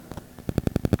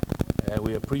And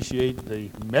we appreciate the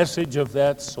message of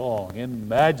that song. In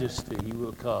majesty he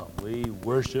will come. We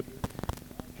worship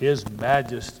his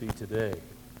majesty today.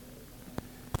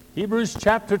 Hebrews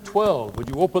chapter 12. Would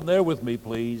you open there with me,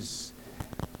 please?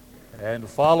 And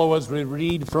follow as we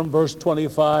read from verse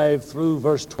 25 through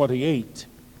verse 28.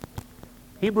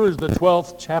 Hebrews, the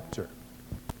 12th chapter.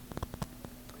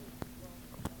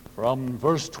 From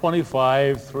verse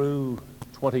 25 through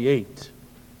 28.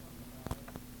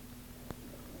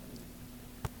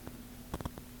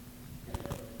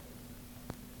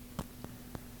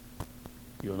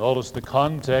 You'll notice the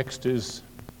context is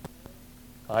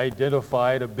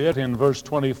identified a bit in verse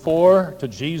 24, to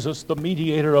Jesus, the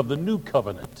mediator of the new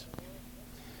covenant,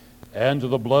 and to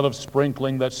the blood of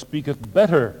sprinkling that speaketh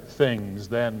better things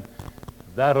than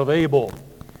that of Abel.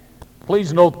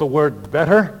 Please note the word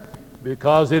better,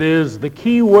 because it is the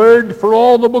key word for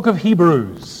all the book of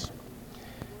Hebrews.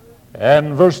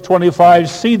 And verse 25,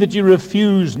 see that ye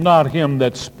refuse not him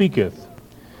that speaketh.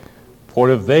 For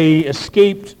if they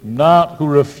escaped not who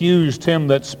refused him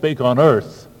that spake on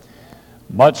earth,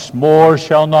 much more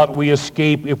shall not we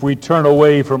escape if we turn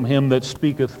away from him that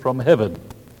speaketh from heaven,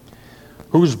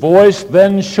 whose voice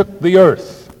then shook the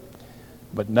earth.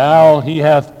 But now he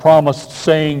hath promised,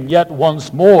 saying, yet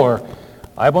once more,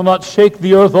 I will not shake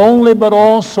the earth only, but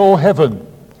also heaven.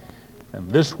 And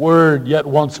this word, yet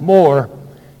once more,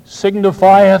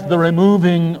 signifieth the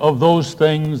removing of those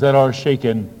things that are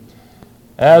shaken,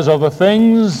 as of the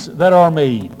things that are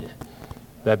made,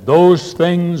 that those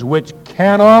things which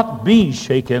cannot be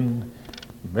shaken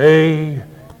may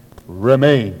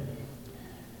remain.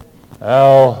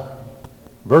 Now,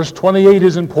 verse 28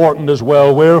 is important as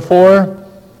well. Wherefore,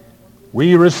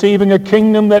 we receiving a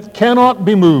kingdom that cannot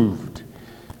be moved,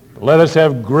 let us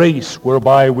have grace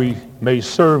whereby we may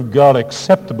serve God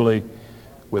acceptably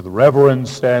with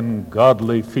reverence and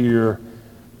godly fear.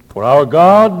 For our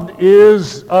God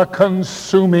is a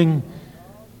consuming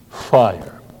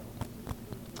fire.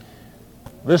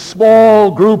 This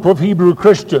small group of Hebrew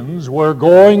Christians were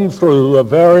going through a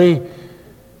very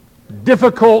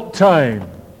difficult time.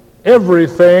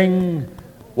 Everything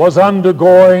was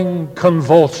undergoing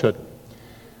convulsion.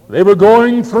 They were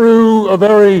going through a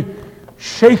very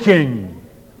shaking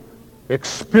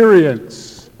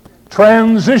experience,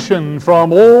 transition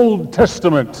from Old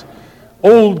Testament,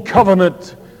 Old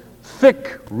Covenant,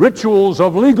 thick rituals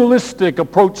of legalistic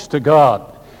approach to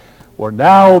God were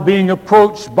now being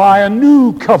approached by a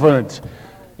new covenant,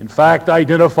 in fact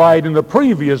identified in the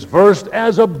previous verse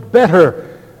as a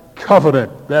better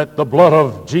covenant, that the blood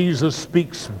of Jesus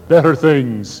speaks better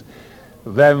things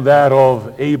than that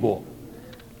of Abel.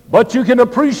 But you can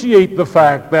appreciate the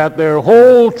fact that their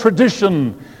whole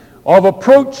tradition of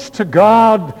approach to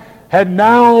God had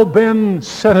now been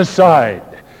set aside.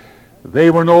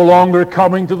 They were no longer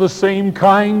coming to the same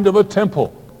kind of a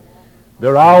temple.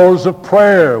 Their hours of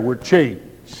prayer were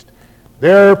changed.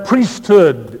 Their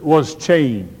priesthood was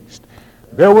changed.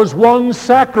 There was one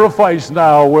sacrifice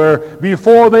now where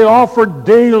before they offered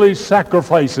daily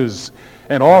sacrifices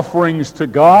and offerings to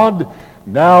God,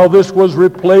 now this was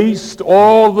replaced.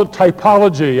 All the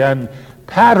typology and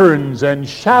patterns and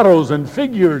shadows and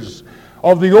figures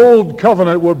of the old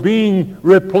covenant were being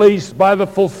replaced by the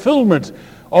fulfillment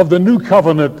of the new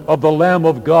covenant of the Lamb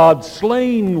of God,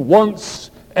 slain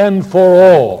once and for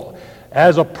all,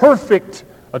 as a perfect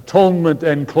atonement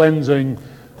and cleansing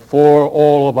for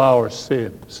all of our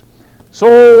sins.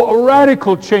 So a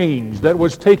radical change that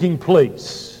was taking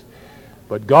place.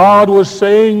 But God was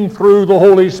saying through the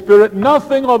Holy Spirit,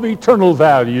 nothing of eternal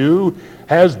value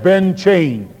has been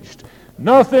changed.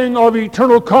 Nothing of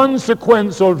eternal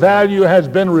consequence or value has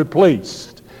been replaced.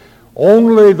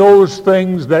 Only those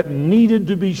things that needed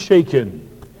to be shaken,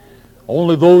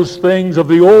 only those things of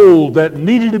the old that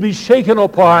needed to be shaken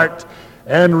apart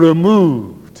and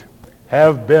removed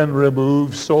have been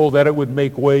removed, so that it would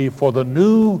make way for the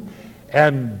new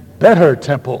and better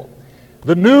temple,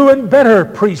 the new and better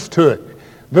priesthood,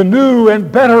 the new and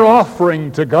better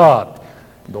offering to God.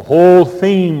 The whole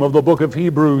theme of the book of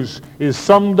Hebrews is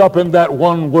summed up in that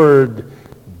one word,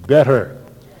 better.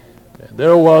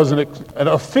 There was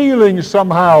a feeling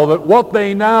somehow that what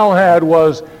they now had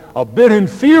was a bit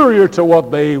inferior to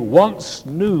what they once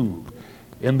knew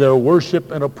in their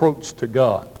worship and approach to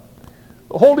God.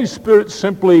 The Holy Spirit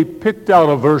simply picked out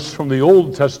a verse from the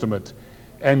Old Testament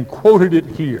and quoted it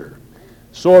here.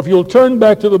 So if you'll turn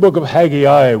back to the book of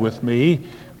Haggai with me,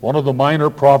 one of the minor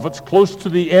prophets, close to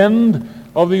the end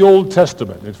of the Old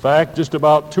Testament. In fact, just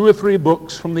about 2 or 3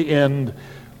 books from the end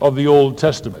of the Old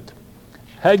Testament.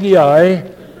 Haggai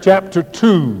chapter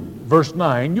 2, verse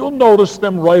 9. You'll notice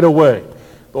them right away.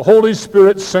 The Holy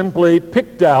Spirit simply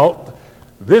picked out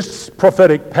this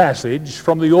prophetic passage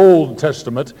from the Old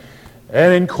Testament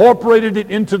and incorporated it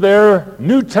into their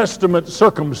New Testament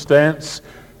circumstance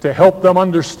to help them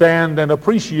understand and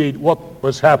appreciate what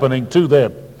was happening to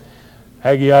them.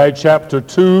 Haggai chapter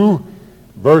 2,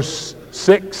 verse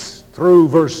 6 through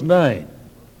verse 9.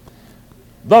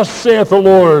 Thus saith the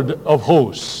Lord of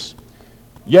hosts,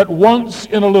 yet once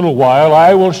in a little while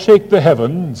I will shake the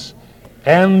heavens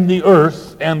and the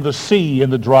earth and the sea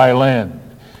and the dry land.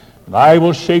 And I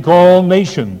will shake all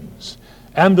nations,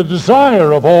 and the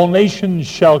desire of all nations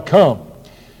shall come.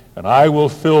 And I will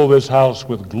fill this house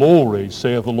with glory,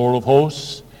 saith the Lord of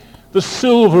hosts. The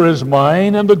silver is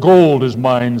mine, and the gold is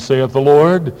mine, saith the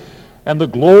Lord. And the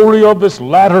glory of this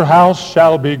latter house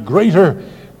shall be greater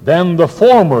than the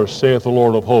former, saith the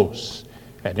Lord of hosts.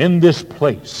 And in this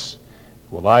place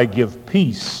will I give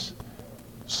peace,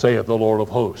 saith the Lord of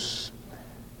hosts.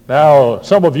 Now,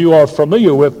 some of you are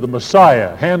familiar with the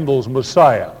Messiah, Handel's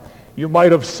Messiah. You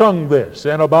might have sung this,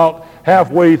 and about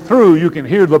halfway through you can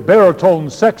hear the baritone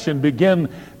section begin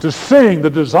to sing, the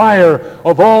desire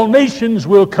of all nations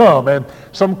will come, and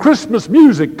some Christmas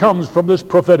music comes from this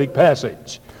prophetic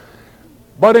passage.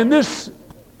 But in this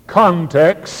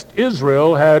context,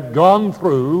 Israel had gone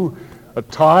through a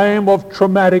time of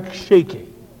traumatic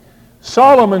shaking.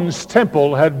 Solomon's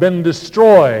temple had been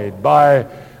destroyed by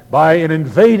an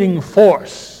invading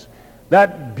force.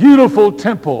 That beautiful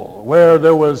temple where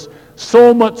there was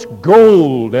so much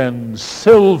gold and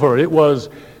silver. It was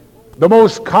the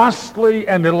most costly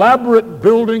and elaborate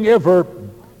building ever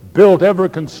built, ever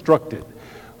constructed.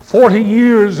 40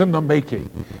 years in the making.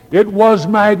 It was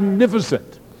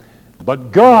magnificent.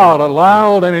 But God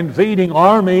allowed an invading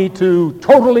army to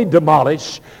totally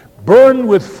demolish, burn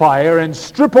with fire, and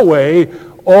strip away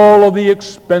all of the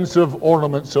expensive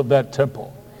ornaments of that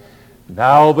temple.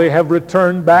 Now they have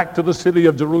returned back to the city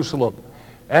of Jerusalem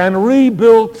and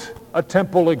rebuilt a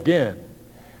temple again,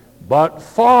 but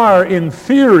far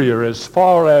inferior as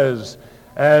far as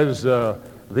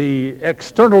the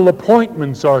external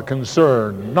appointments are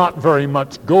concerned. Not very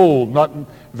much gold, not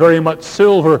very much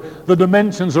silver. The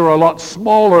dimensions are a lot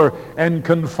smaller and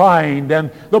confined.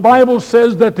 And the Bible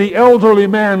says that the elderly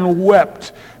man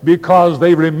wept because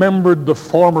they remembered the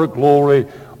former glory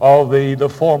of the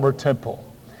former temple.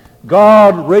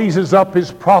 God raises up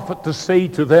his prophet to say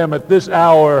to them at this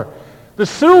hour, the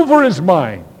silver is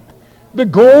mine, the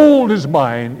gold is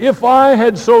mine. If I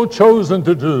had so chosen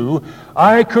to do,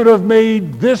 I could have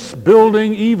made this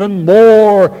building even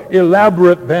more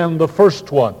elaborate than the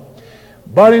first one.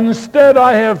 But instead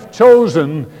I have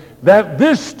chosen that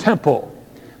this temple,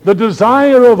 the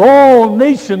desire of all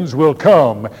nations, will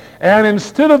come. And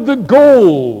instead of the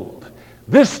gold,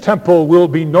 this temple will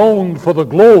be known for the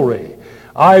glory.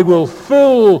 I will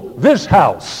fill this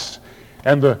house,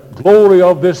 and the glory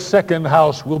of this second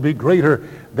house will be greater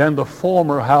than the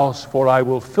former house, for I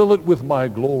will fill it with my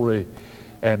glory,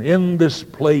 and in this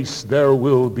place there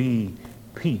will be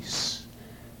peace.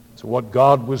 So what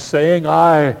God was saying,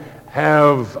 I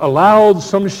have allowed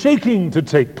some shaking to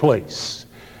take place.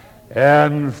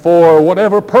 And for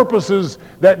whatever purposes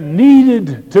that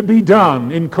needed to be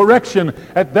done in correction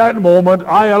at that moment,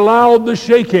 I allowed the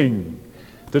shaking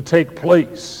to take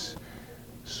place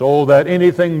so that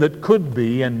anything that could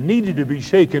be and needed to be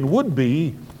shaken would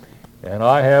be. And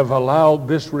I have allowed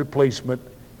this replacement,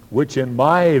 which in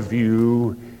my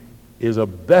view is a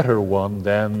better one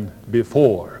than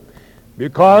before.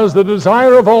 Because the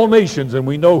desire of all nations, and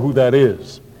we know who that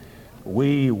is,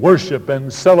 we worship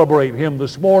and celebrate him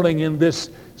this morning in this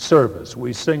service.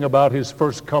 We sing about his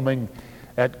first coming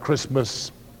at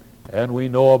Christmas, and we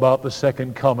know about the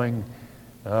second coming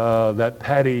that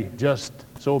Patty just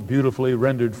so beautifully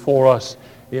rendered for us.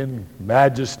 In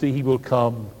majesty he will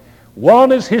come.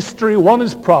 One is history, one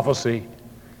is prophecy.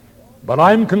 But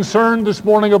I'm concerned this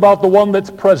morning about the one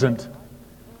that's present,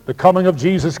 the coming of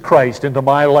Jesus Christ into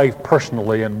my life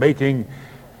personally and making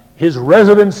his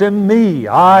residence in me.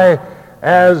 I,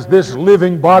 as this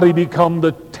living body, become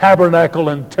the tabernacle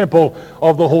and temple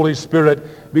of the Holy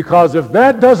Spirit. Because if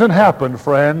that doesn't happen,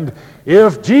 friend,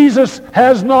 if Jesus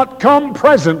has not come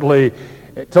presently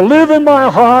to live in my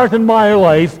heart and my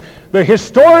life, the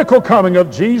historical coming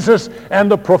of Jesus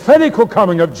and the prophetical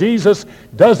coming of Jesus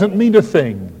doesn't mean a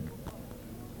thing.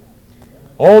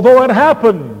 Although it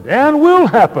happened and will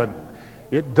happen,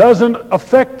 it doesn't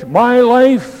affect my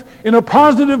life in a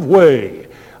positive way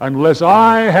unless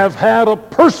I have had a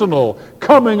personal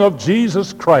coming of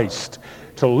Jesus Christ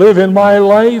to live in my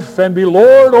life and be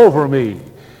Lord over me.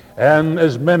 And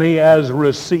as many as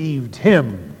received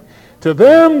him, to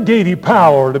them gave he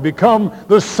power to become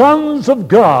the sons of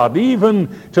God, even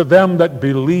to them that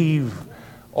believe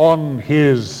on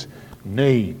his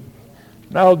name.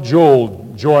 Now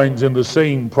Joel joins in the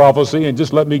same prophecy, and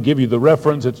just let me give you the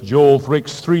reference. It's Joel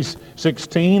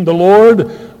 3:16. The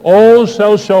Lord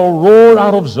also shall roar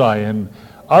out of Zion,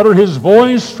 utter his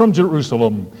voice from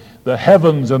Jerusalem. The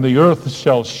heavens and the earth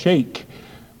shall shake,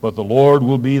 but the Lord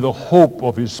will be the hope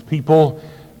of his people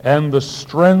and the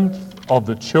strength of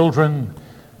the children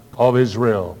of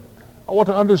Israel. I want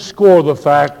to underscore the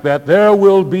fact that there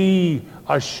will be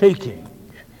a shaking.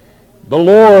 The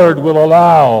Lord will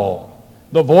allow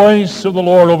the voice of the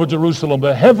Lord over Jerusalem.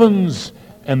 The heavens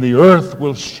and the earth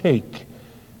will shake.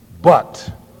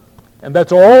 But, and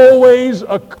that's always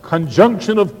a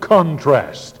conjunction of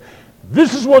contrast.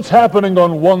 This is what's happening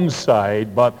on one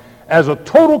side, but as a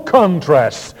total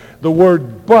contrast, the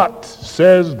word but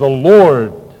says the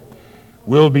Lord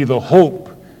will be the hope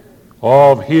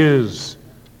of his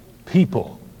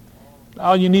people.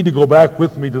 Now you need to go back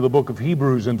with me to the book of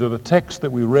Hebrews and to the text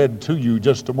that we read to you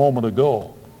just a moment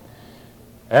ago.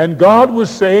 And God was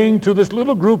saying to this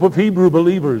little group of Hebrew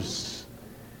believers,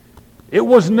 it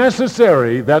was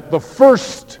necessary that the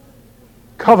first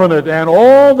covenant and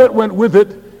all that went with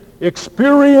it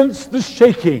experience the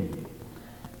shaking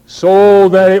so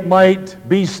that it might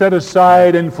be set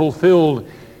aside and fulfilled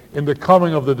in the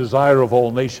coming of the desire of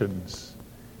all nations.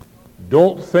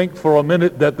 Don't think for a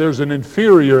minute that there's an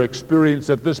inferior experience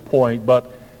at this point,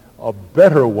 but a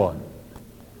better one.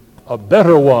 A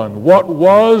better one. What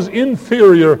was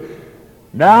inferior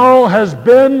now has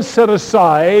been set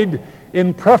aside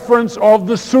in preference of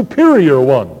the superior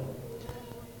one.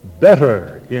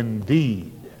 Better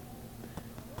indeed.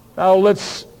 Now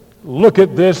let's look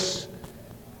at this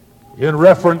in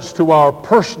reference to our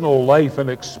personal life and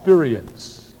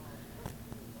experience.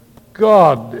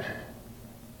 God,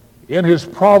 in his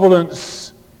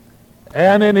providence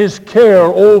and in his care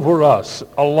over us,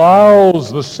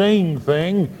 allows the same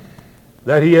thing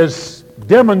that he has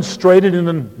demonstrated in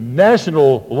the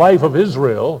national life of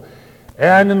Israel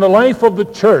and in the life of the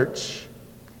church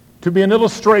to be an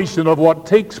illustration of what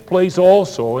takes place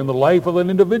also in the life of an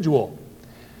individual.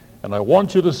 And I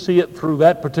want you to see it through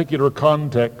that particular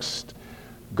context.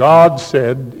 God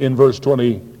said in verse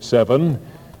 27,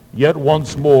 yet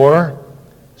once more,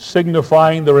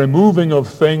 signifying the removing of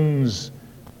things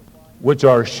which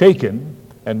are shaken,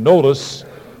 and notice,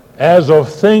 as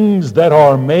of things that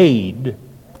are made,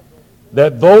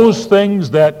 that those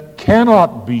things that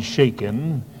cannot be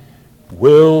shaken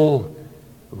will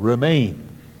remain.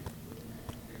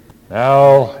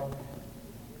 Now,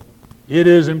 it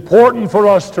is important for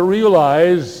us to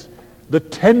realize the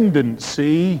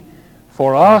tendency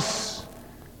for us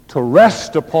to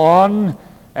rest upon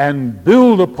and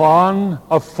build upon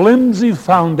a flimsy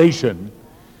foundation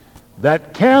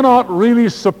that cannot really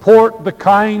support the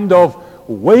kind of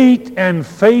weight and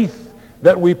faith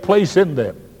that we place in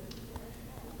them.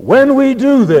 When we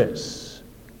do this,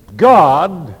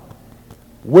 God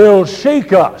will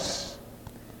shake us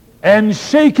and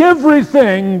shake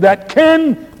everything that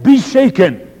can be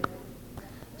shaken,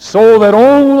 so that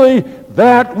only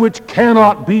that which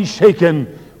cannot be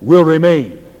shaken will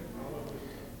remain.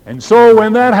 And so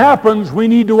when that happens, we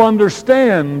need to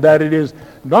understand that it is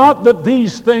not that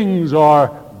these things are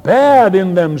bad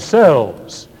in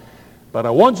themselves, but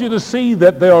I want you to see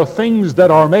that they are things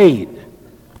that are made.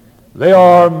 They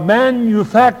are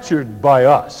manufactured by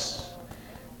us.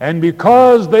 And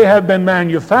because they have been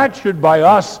manufactured by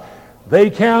us, they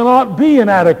cannot be an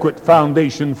adequate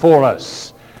foundation for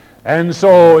us. And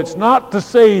so it's not to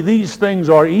say these things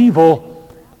are evil,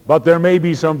 but there may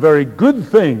be some very good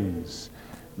things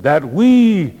that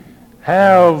we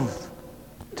have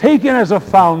taken as a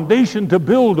foundation to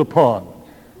build upon.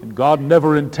 And God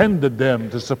never intended them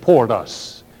to support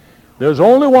us. There's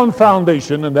only one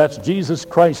foundation, and that's Jesus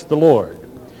Christ the Lord.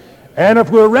 And if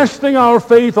we're resting our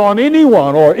faith on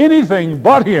anyone or anything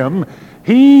but him,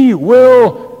 he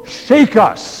will shake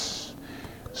us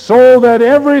so that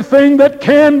everything that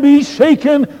can be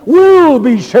shaken will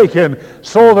be shaken,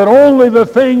 so that only the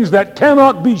things that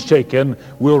cannot be shaken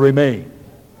will remain.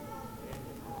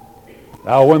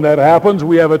 Now, when that happens,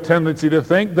 we have a tendency to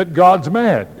think that God's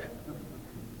mad.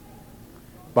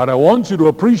 But I want you to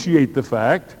appreciate the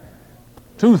fact,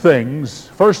 two things.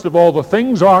 First of all, the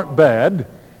things aren't bad,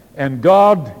 and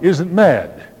God isn't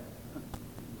mad.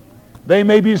 They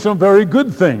may be some very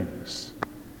good things,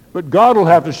 but God will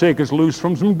have to shake us loose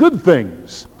from some good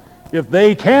things. If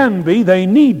they can be, they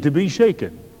need to be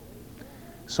shaken,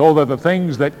 so that the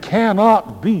things that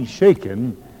cannot be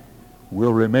shaken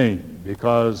will remain,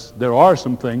 because there are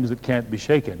some things that can't be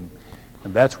shaken,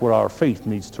 and that's where our faith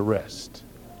needs to rest.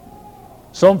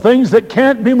 Some things that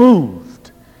can't be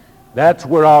moved. That's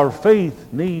where our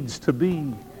faith needs to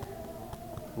be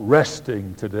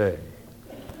resting today.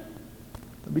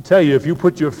 Let me tell you, if you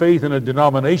put your faith in a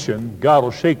denomination, God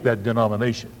will shake that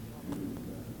denomination.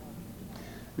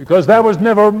 Because that was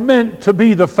never meant to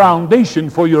be the foundation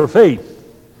for your faith.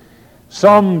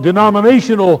 Some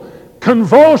denominational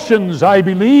convulsions, I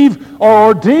believe, are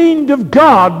ordained of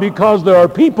God because there are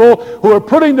people who are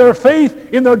putting their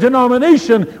faith in their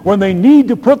denomination when they need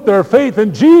to put their faith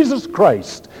in Jesus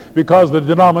Christ. Because the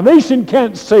denomination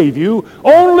can't save you.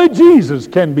 Only Jesus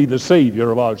can be the Savior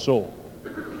of our soul.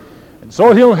 And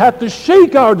so he'll have to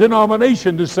shake our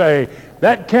denomination to say,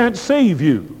 that can't save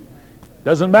you.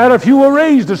 Doesn't matter if you were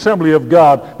raised Assembly of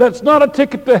God. That's not a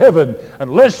ticket to heaven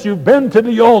unless you've been to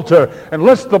the altar,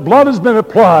 unless the blood has been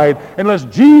applied, unless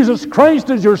Jesus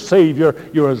Christ is your Savior.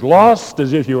 You're as lost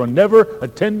as if you never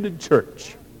attended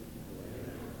church.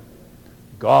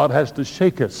 God has to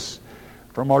shake us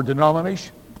from our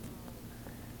denomination.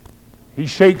 He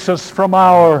shakes us from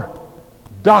our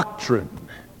doctrine,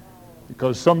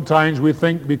 because sometimes we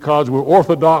think because we're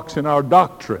orthodox in our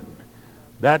doctrine,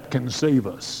 that can save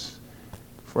us.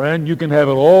 Friend, you can have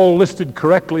it all listed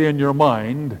correctly in your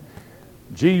mind.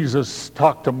 Jesus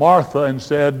talked to Martha and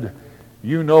said,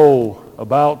 you know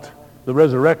about the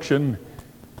resurrection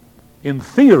in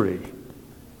theory,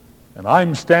 and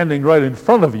I'm standing right in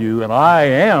front of you, and I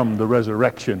am the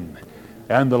resurrection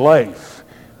and the life.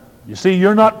 You see,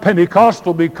 you're not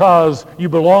Pentecostal because you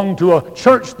belong to a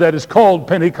church that is called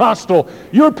Pentecostal.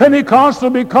 You're Pentecostal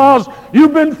because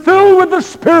you've been filled with the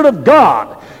Spirit of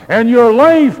God, and your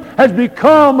life has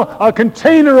become a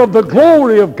container of the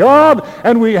glory of God,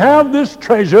 and we have this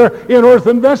treasure in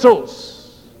earthen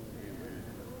vessels.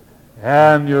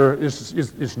 And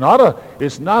it's not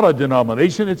a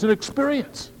denomination, it's an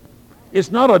experience.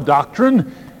 It's not a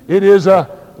doctrine, it is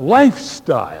a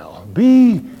lifestyle.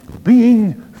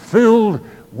 Being filled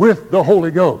with the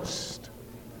Holy Ghost.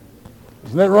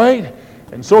 Isn't that right?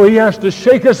 And so he has to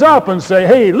shake us up and say,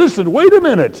 hey, listen, wait a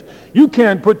minute. You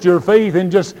can't put your faith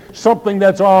in just something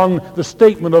that's on the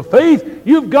statement of faith.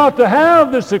 You've got to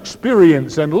have this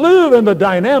experience and live in the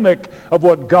dynamic of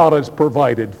what God has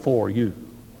provided for you.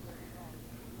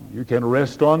 You can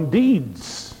rest on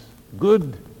deeds,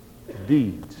 good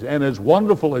deeds. And as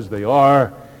wonderful as they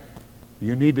are,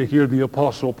 you need to hear the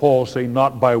Apostle Paul say,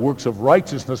 not by works of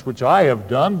righteousness which I have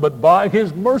done, but by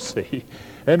his mercy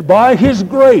and by his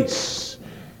grace.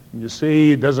 You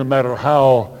see, it doesn't matter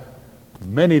how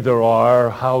many there are,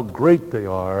 how great they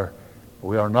are,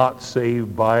 we are not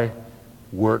saved by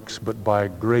works, but by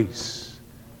grace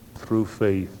through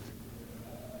faith.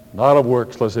 Not of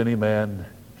works, lest any man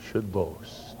should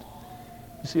boast.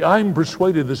 You see, I'm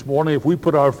persuaded this morning if we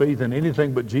put our faith in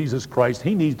anything but Jesus Christ,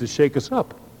 he needs to shake us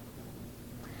up.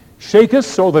 Shake us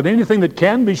so that anything that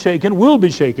can be shaken will be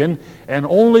shaken, and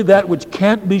only that which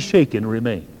can't be shaken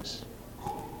remains.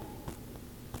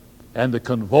 And the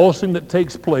convulsing that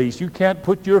takes place, you can't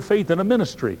put your faith in a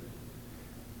ministry.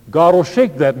 God will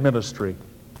shake that ministry.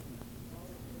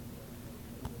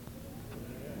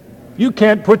 You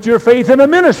can't put your faith in a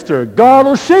minister. God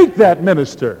will shake that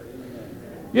minister.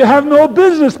 You have no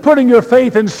business putting your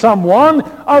faith in someone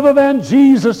other than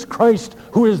Jesus Christ,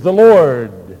 who is the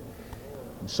Lord.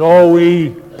 So we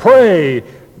pray,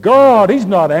 God, he's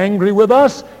not angry with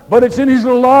us, but it's in his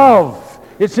love.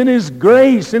 It's in his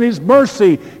grace, in his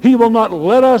mercy. He will not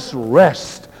let us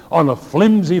rest on a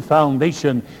flimsy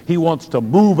foundation. He wants to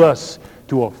move us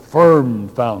to a firm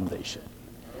foundation.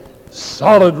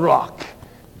 Solid rock,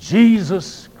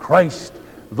 Jesus Christ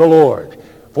the Lord.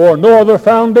 For no other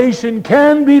foundation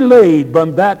can be laid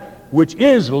but that which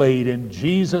is laid in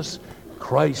Jesus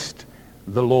Christ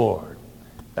the Lord.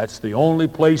 That's the only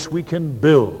place we can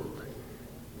build.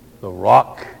 The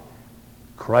rock,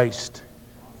 Christ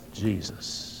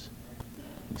Jesus.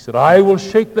 He said, I will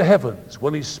shake the heavens.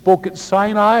 When he spoke at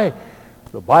Sinai,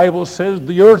 the Bible says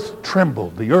the earth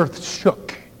trembled, the earth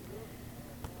shook.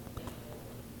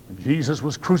 When Jesus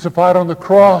was crucified on the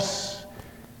cross,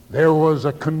 there was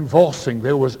a convulsing,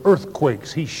 there was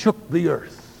earthquakes. He shook the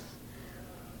earth.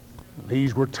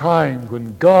 These were times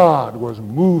when God was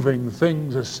moving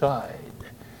things aside,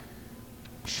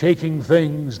 shaking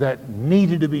things that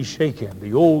needed to be shaken.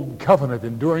 The old covenant,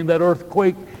 and during that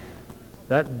earthquake,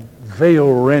 that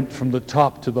veil rent from the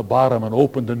top to the bottom and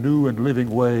opened a new and living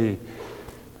way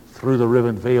through the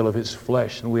riven veil of his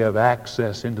flesh, and we have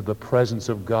access into the presence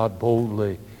of God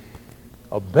boldly.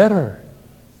 A better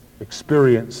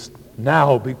experience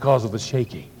now because of the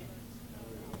shaking.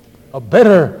 A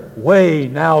better way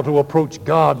now to approach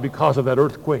God because of that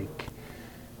earthquake,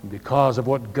 because of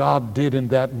what God did in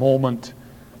that moment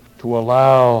to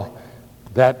allow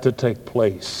that to take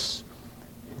place.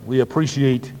 We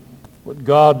appreciate what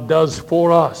God does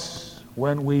for us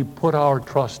when we put our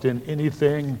trust in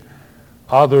anything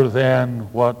other than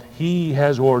what He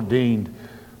has ordained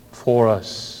for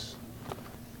us.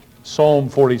 Psalm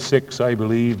 46, I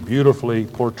believe, beautifully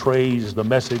portrays the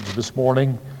message this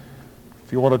morning.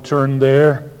 If you want to turn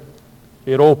there,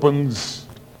 it opens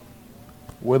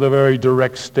with a very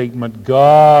direct statement.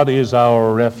 God is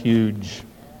our refuge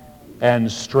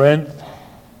and strength,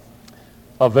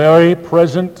 a very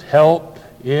present help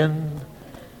in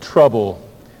trouble.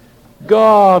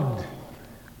 God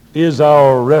is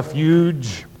our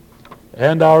refuge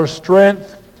and our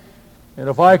strength. And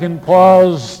if I can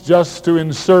pause just to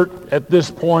insert at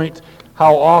this point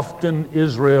how often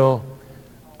Israel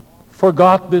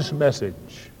forgot this message.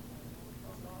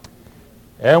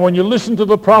 And when you listen to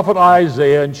the prophet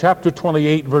Isaiah in chapter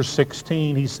 28, verse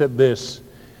 16, he said this: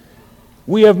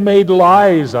 "We have made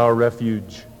lies our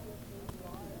refuge.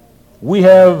 We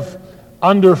have,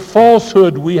 under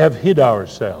falsehood, we have hid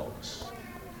ourselves.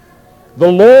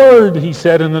 The Lord," he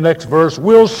said in the next verse,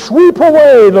 "will sweep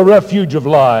away the refuge of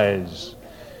lies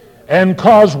and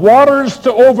cause waters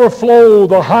to overflow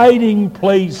the hiding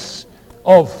place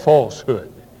of falsehood."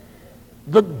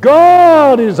 The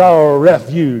God is our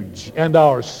refuge and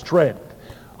our strength.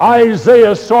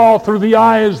 Isaiah saw through the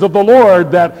eyes of the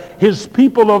Lord that his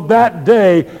people of that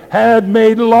day had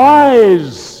made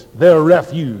lies their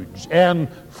refuge and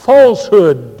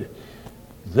falsehood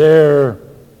their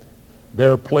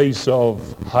place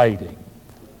of hiding.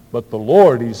 But the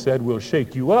Lord, he said, will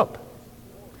shake you up.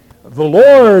 The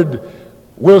Lord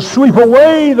will sweep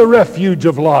away the refuge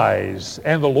of lies,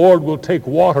 and the Lord will take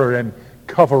water and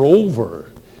cover over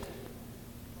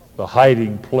the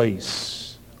hiding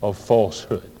place of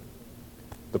falsehood.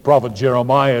 The prophet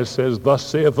Jeremiah says, "Thus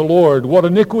saith the Lord, what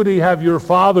iniquity have your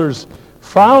fathers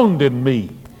found in me,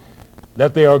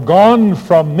 that they are gone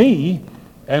from me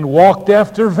and walked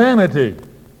after vanity,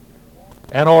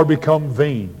 and are become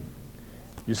vain."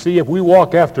 You see, if we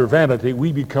walk after vanity,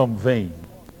 we become vain.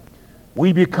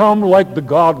 We become like the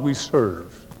God we serve.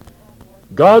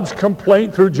 God's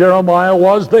complaint through Jeremiah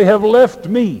was, "They have left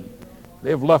me." They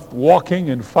have left walking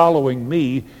and following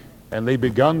me, and they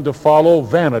begun to follow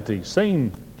vanity.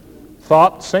 Same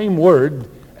thought, same word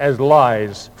as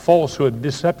lies, falsehood,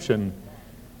 deception.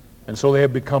 And so they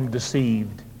have become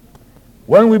deceived.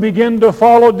 When we begin to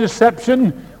follow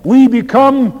deception, we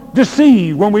become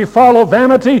deceived. When we follow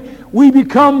vanity, we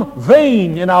become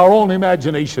vain in our own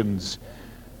imaginations.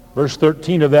 Verse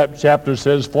 13 of that chapter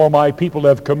says, "For my people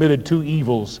have committed two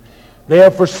evils. They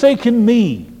have forsaken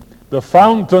me, the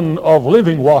fountain of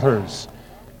living waters."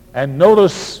 And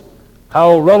notice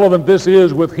how relevant this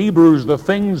is with Hebrews, the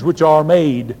things which are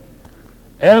made,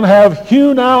 "and have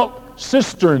hewn out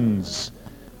cisterns,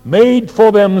 made for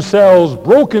themselves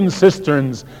broken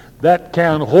cisterns that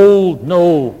can hold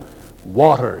no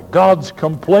water." God's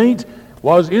complaint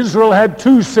was Israel had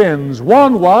two sins.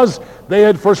 One was they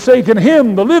had forsaken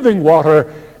Him, the living water,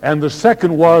 and the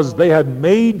second was they had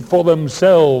made for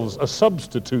themselves a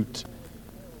substitute.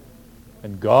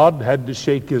 And God had to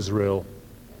shake Israel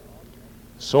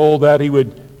so that He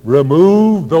would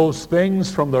remove those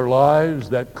things from their lives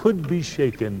that could be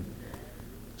shaken,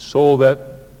 so that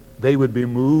they would be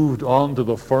moved onto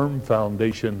the firm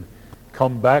foundation,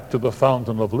 come back to the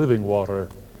fountain of living water,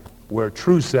 where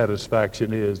true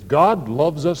satisfaction is. God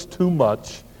loves us too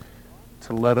much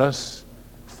to let us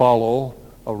follow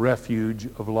a refuge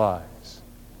of lies.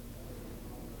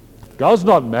 God's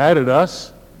not mad at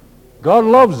us. God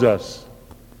loves us.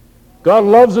 God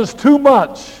loves us too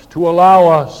much to allow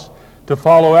us to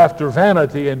follow after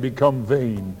vanity and become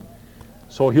vain.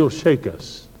 So He'll shake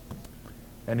us.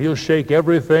 And He'll shake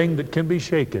everything that can be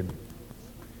shaken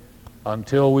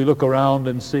until we look around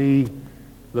and see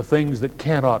the things that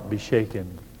cannot be shaken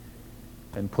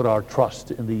and put our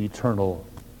trust in the eternal.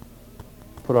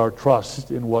 Put our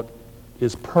trust in what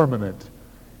is permanent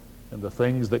and the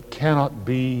things that cannot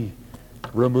be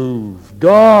removed.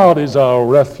 God is our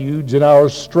refuge and our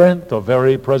strength, a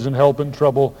very present help in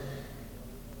trouble.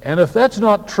 And if that's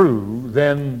not true,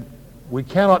 then we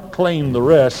cannot claim the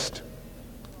rest.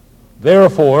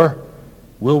 Therefore,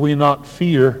 will we not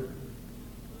fear,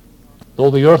 though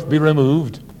the earth be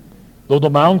removed, though the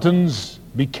mountains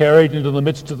be carried into the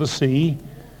midst of the sea,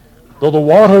 though the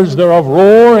waters thereof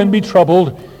roar and be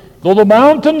troubled, though the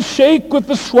mountains shake with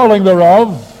the swelling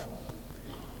thereof.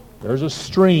 There's a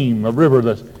stream, a river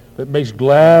that makes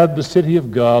glad the city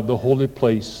of God, the holy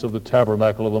place of the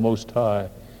tabernacle of the Most High.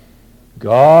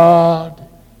 God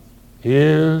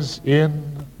is in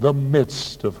the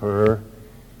midst of her.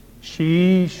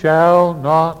 She shall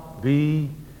not be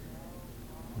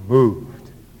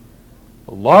moved.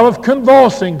 A lot of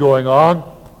convulsing going on.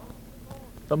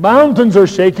 The mountains are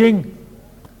shaking.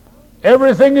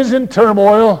 Everything is in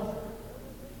turmoil.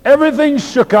 Everything's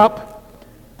shook up.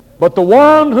 But the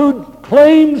one who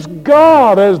claims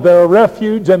God as their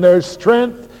refuge and their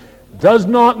strength does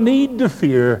not need to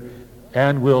fear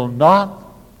and will not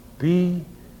be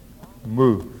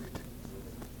moved.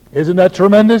 Isn't that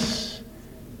tremendous?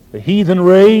 The heathen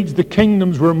raged, the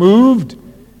kingdoms were moved.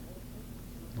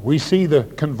 We see the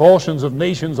convulsions of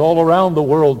nations all around the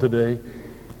world today.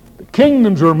 The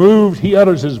kingdoms were moved. He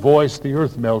utters his voice. The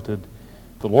earth melted.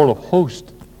 The Lord of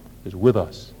hosts is with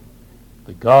us.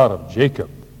 The God of Jacob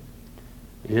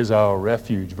is our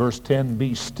refuge. Verse 10,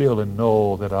 be still and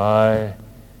know that I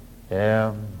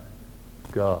am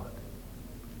God.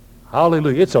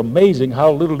 Hallelujah. It's amazing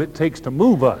how little it takes to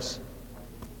move us.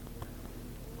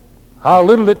 How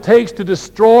little it takes to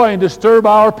destroy and disturb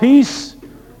our peace.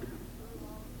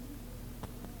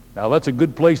 Now that's a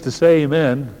good place to say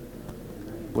amen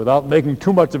without making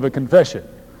too much of a confession.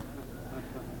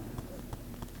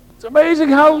 It's amazing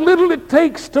how little it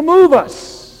takes to move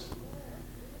us.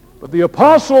 But the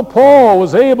Apostle Paul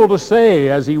was able to say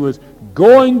as he was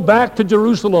going back to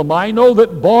Jerusalem, I know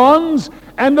that bonds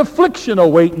and affliction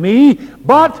await me,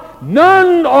 but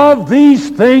none of these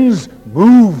things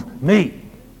move me.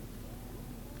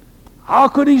 How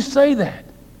could he say that?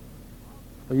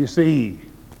 Well, you see,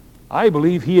 I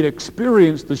believe he had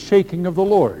experienced the shaking of the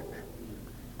Lord.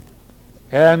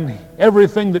 And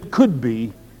everything that could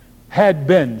be had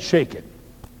been shaken.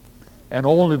 And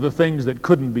only the things that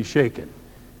couldn't be shaken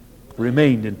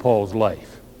remained in Paul's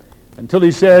life. Until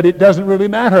he said, it doesn't really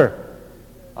matter.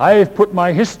 I have put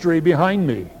my history behind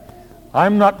me.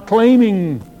 I'm not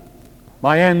claiming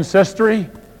my ancestry.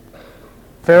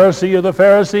 Pharisee of the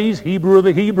Pharisees, Hebrew of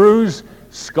the Hebrews,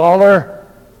 scholar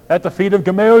at the feet of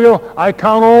Gamaliel. I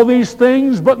count all these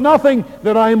things, but nothing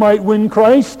that I might win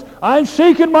Christ. I've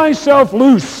shaken myself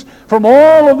loose from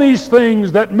all of these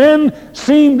things that men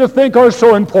seem to think are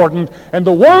so important. And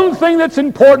the one thing that's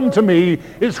important to me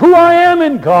is who I am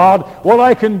in God, what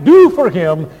I can do for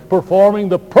Him, performing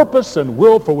the purpose and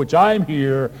will for which I'm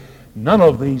here. None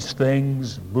of these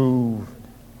things move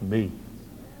me.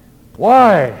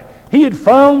 Why? He had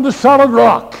found the solid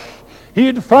rock. He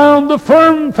had found the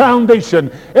firm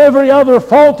foundation. Every other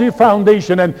faulty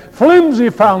foundation and flimsy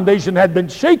foundation had been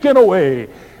shaken away.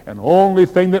 And the only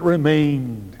thing that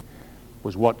remained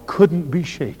was what couldn't be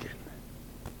shaken.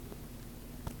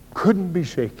 Couldn't be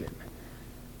shaken.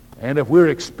 And if we're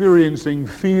experiencing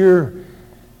fear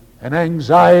and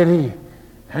anxiety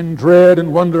and dread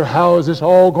and wonder how is this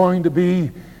all going to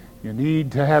be, you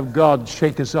need to have God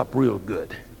shake us up real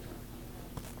good.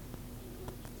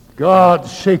 God,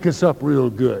 shake us up real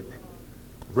good.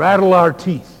 Rattle our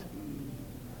teeth.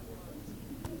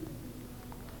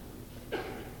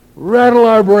 Rattle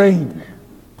our brain.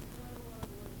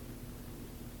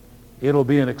 It'll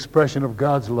be an expression of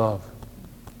God's love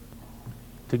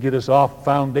to get us off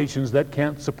foundations that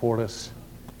can't support us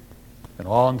and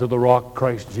on to the rock,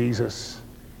 Christ Jesus.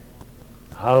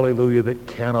 Hallelujah, that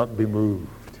cannot be moved.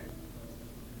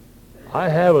 I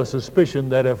have a suspicion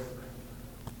that if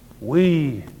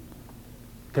we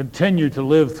continue to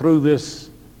live through this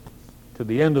to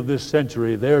the end of this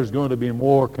century, there's going to be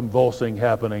more convulsing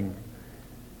happening.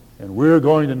 And we're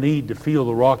going to need to feel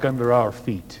the rock under our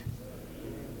feet.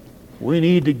 We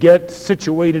need to get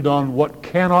situated on what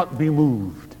cannot be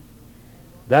moved,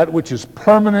 that which is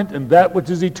permanent and that which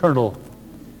is eternal.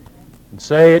 And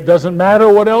say, it doesn't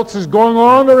matter what else is going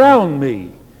on around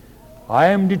me. I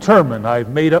am determined. I've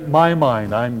made up my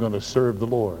mind. I'm going to serve the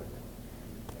Lord.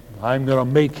 I'm going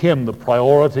to make Him the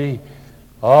priority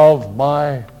of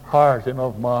my heart and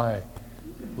of my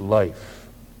life.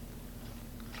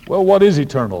 Well, what is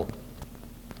eternal?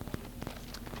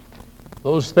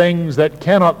 Those things that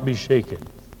cannot be shaken.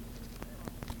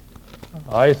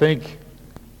 I think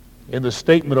in the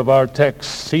statement of our text,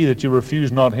 see that you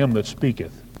refuse not Him that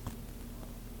speaketh.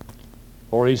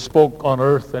 For He spoke on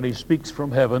earth and He speaks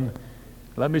from heaven.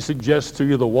 Let me suggest to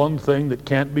you the one thing that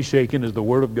can't be shaken is the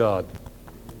Word of God.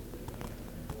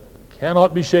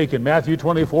 Cannot be shaken. Matthew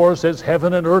 24 says,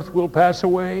 heaven and earth will pass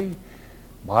away.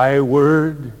 My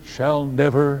word shall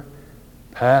never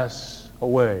pass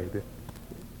away. The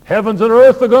heavens and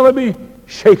earth are going to be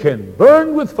shaken,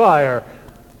 burned with fire.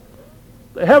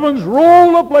 The heavens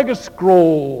roll up like a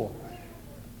scroll.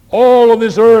 All of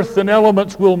this earth and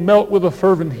elements will melt with a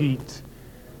fervent heat.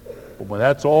 But when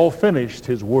that's all finished,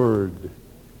 His word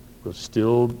will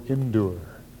still endure.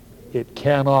 It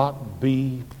cannot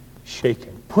be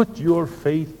shaken. Put your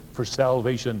faith for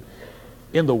salvation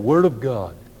in the Word of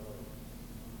God.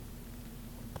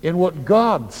 in what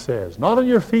God says, not in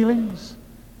your feelings,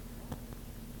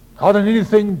 not in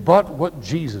anything but what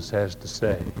Jesus has to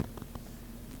say.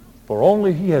 For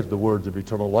only He has the words of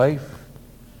eternal life.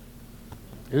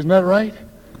 Isn't that right?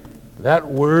 That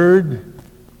word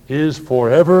is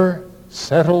forever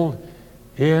settled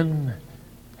in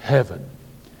heaven.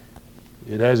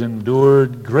 It has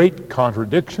endured great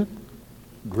contradiction,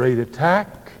 great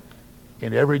attack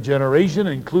in every generation,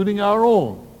 including our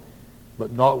own.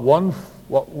 But not one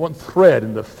thread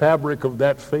in the fabric of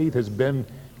that faith has been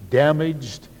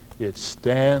damaged. It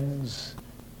stands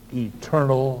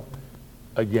eternal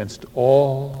against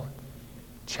all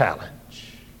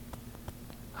challenge.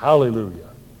 Hallelujah.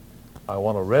 I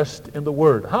want to rest in the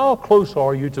Word. How close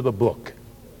are you to the book?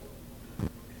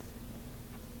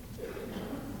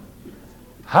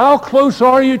 How close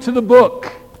are you to the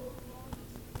book?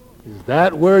 Is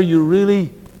that where you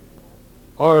really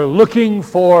are looking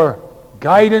for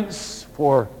guidance,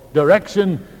 for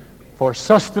direction, for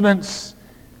sustenance?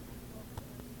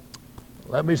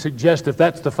 Let me suggest if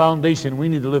that's the foundation, we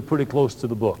need to live pretty close to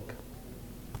the book.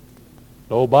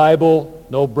 No Bible,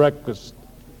 no breakfast.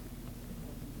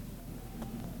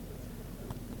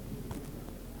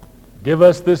 Give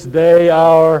us this day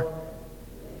our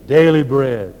daily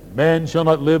bread. Man shall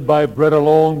not live by bread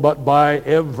alone, but by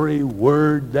every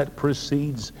word that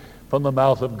proceeds from the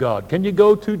mouth of God. Can you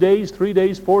go 2 days, 3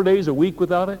 days, 4 days, a week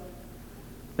without it?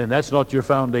 Then that's not your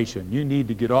foundation. You need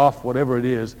to get off whatever it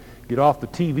is, get off the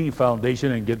TV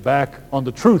foundation and get back on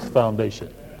the truth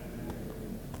foundation.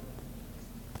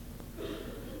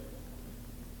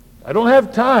 I don't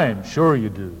have time. Sure you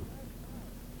do.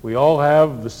 We all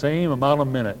have the same amount of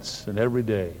minutes in every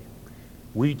day.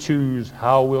 We choose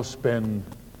how we'll spend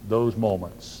those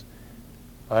moments.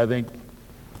 I think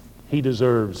He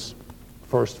deserves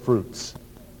first fruits.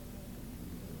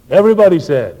 Everybody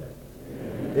said,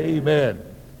 Amen.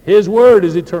 His word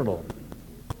is eternal.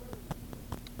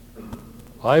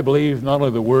 I believe not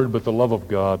only the word, but the love of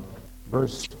God.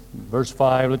 Verse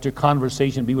 5, let your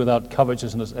conversation be without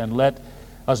covetousness, and let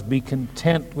us be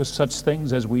content with such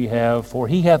things as we have. For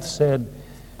He hath said,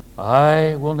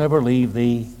 I will never leave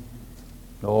thee,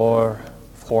 nor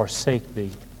forsake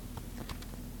thee.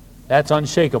 That's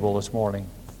unshakable this morning.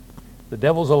 The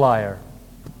devil's a liar.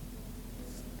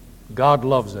 God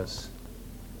loves us.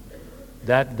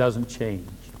 That doesn't change.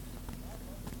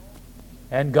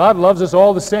 And God loves us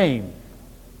all the same.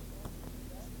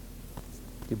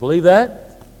 Do you believe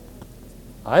that?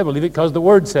 I believe it because the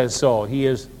Word says so. He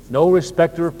is no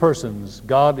respecter of persons.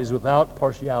 God is without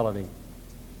partiality.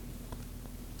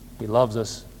 He loves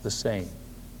us the same.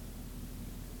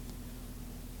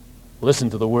 Listen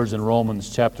to the words in Romans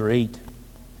chapter 8.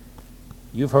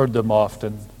 You've heard them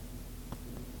often.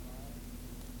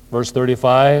 Verse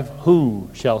 35, who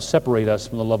shall separate us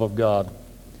from the love of God?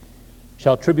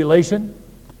 Shall tribulation,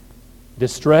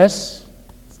 distress,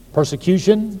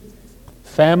 persecution,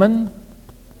 famine,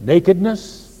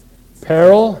 nakedness,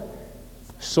 peril,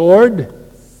 sword?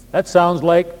 That sounds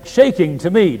like shaking to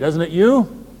me, doesn't it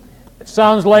you? It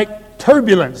sounds like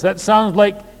turbulence. That sounds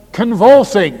like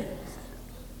convulsing.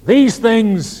 These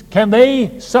things, can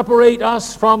they separate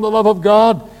us from the love of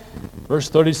God? Verse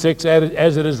 36,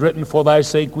 as it is written, for thy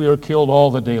sake we are killed all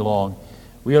the day long.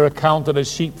 We are accounted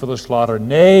as sheep for the slaughter.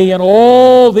 Nay, in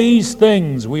all these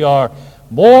things we are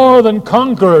more than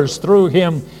conquerors through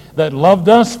Him that loved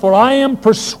us. For I am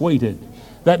persuaded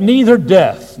that neither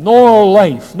death, nor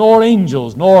life, nor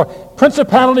angels, nor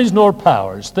principalities, nor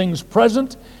powers, things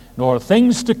present, nor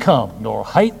things to come, nor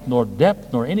height, nor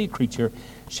depth, nor any creature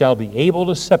shall be able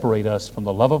to separate us from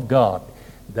the love of God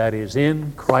that is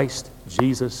in Christ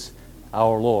Jesus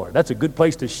our Lord. That's a good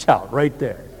place to shout right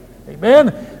there.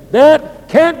 Amen? That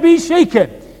can't be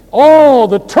shaken. All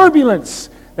the turbulence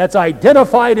that's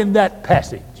identified in that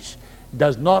passage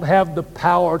does not have the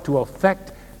power to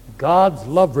affect God's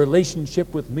love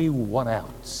relationship with me 1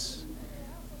 ounce.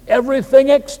 Everything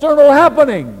external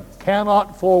happening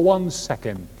cannot for 1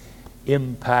 second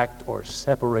impact or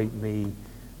separate me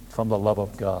from the love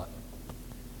of God.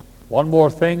 One more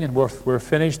thing and we're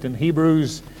finished. In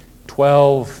Hebrews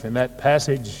 12, in that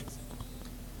passage, it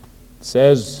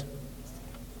says,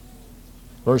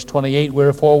 verse 28,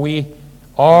 wherefore we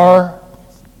are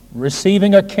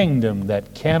receiving a kingdom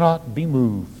that cannot be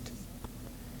moved.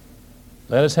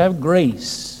 Let us have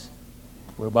grace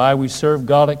whereby we serve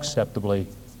God acceptably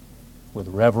with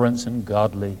reverence and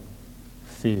godly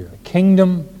fear. A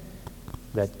kingdom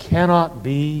that cannot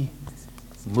be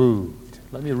moved.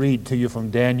 Let me read to you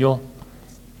from Daniel.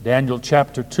 Daniel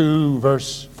chapter 2,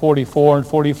 verse 44 and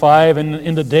 45. And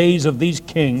in the days of these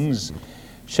kings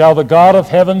shall the God of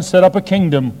heaven set up a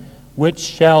kingdom which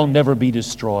shall never be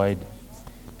destroyed.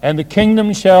 And the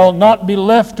kingdom shall not be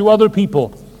left to other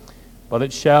people, but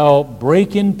it shall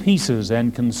break in pieces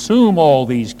and consume all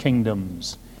these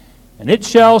kingdoms, and it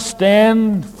shall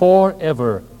stand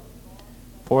forever.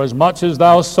 For as much as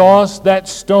thou sawest that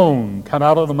stone cut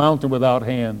out of the mountain without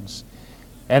hands,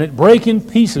 and it brake in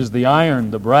pieces the iron,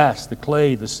 the brass, the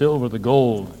clay, the silver, the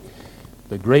gold,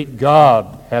 the great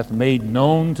God hath made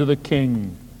known to the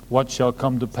king what shall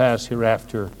come to pass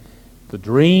hereafter. The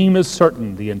dream is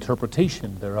certain, the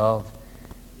interpretation thereof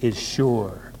is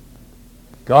sure.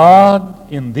 God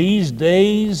in these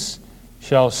days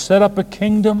shall set up a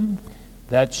kingdom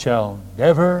that shall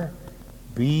never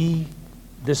be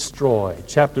destroyed.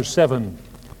 Chapter 7,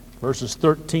 verses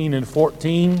 13 and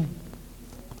 14.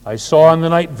 I saw in the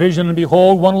night vision, and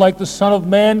behold, one like the Son of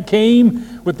Man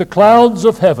came with the clouds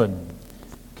of heaven,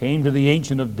 came to the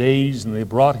Ancient of Days, and they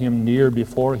brought him near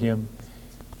before him.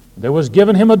 There was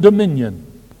given him a dominion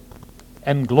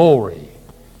and glory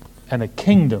and a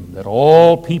kingdom that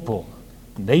all people,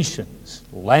 nations,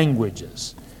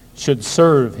 languages should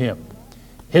serve him.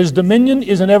 His dominion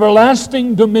is an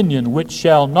everlasting dominion which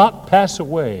shall not pass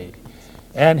away,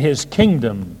 and his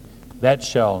kingdom that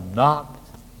shall not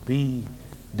be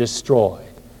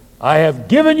destroyed. I have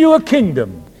given you a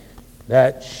kingdom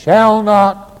that shall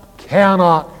not,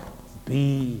 cannot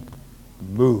be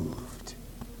moved.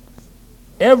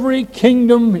 Every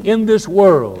kingdom in this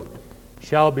world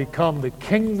shall become the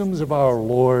kingdoms of our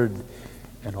Lord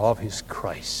and of his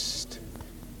Christ.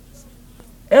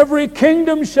 Every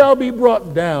kingdom shall be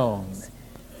brought down,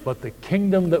 but the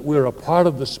kingdom that we're a part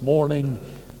of this morning,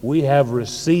 we have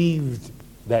received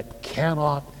that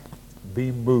cannot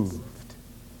be moved.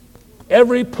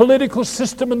 Every political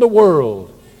system in the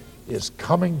world is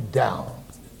coming down,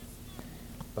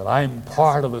 but I'm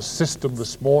part of a system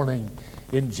this morning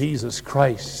in Jesus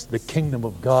Christ, the kingdom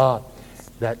of God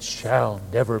that shall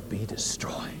never be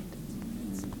destroyed.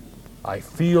 I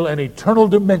feel an eternal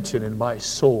dimension in my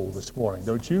soul this morning,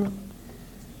 don't you?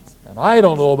 And I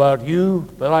don't know about you,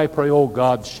 but I pray, oh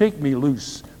God, shake me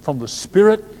loose from the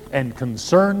spirit and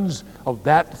concerns of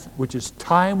that which is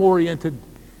time-oriented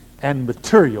and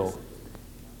material,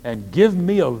 and give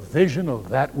me a vision of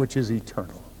that which is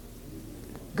eternal.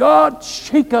 God,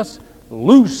 shake us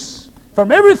loose from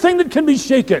everything that can be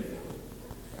shaken,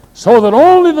 so that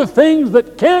only the things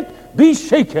that can't be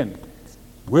shaken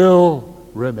will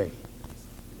remain.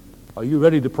 Are you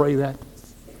ready to pray that?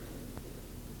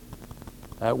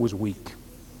 That was weak.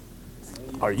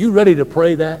 Are you ready to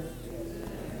pray that?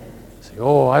 Say,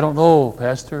 oh, I don't know,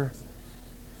 Pastor.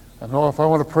 I don't know if I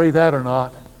want to pray that or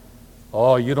not.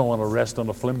 Oh, you don't want to rest on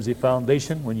a flimsy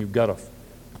foundation when you've got a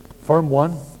firm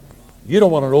one. You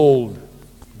don't want an old,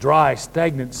 dry,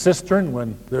 stagnant cistern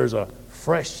when there's a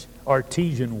fresh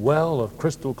artesian well of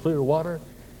crystal clear water.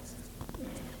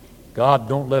 God,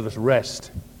 don't let us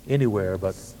rest anywhere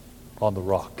but on the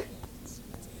rock.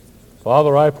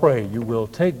 Father, I pray you will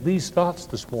take these thoughts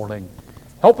this morning.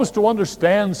 Help us to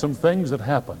understand some things that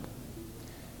happen,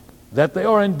 that they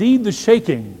are indeed the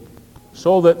shaking,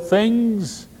 so that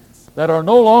things that are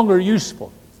no longer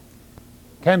useful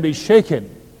can be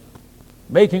shaken,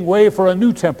 making way for a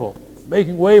new temple,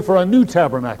 making way for a new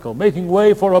tabernacle, making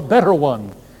way for a better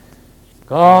one.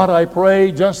 God, I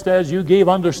pray, just as you gave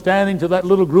understanding to that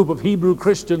little group of Hebrew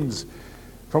Christians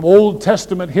from Old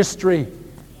Testament history,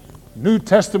 New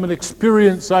Testament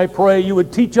experience, I pray you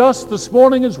would teach us this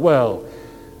morning as well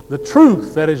the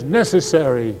truth that is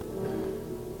necessary.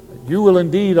 You will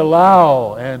indeed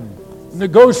allow and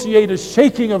negotiate a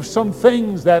shaking of some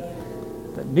things that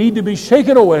need to be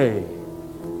shaken away.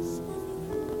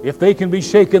 If they can be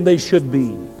shaken, they should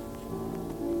be,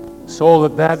 so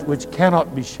that that which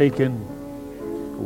cannot be shaken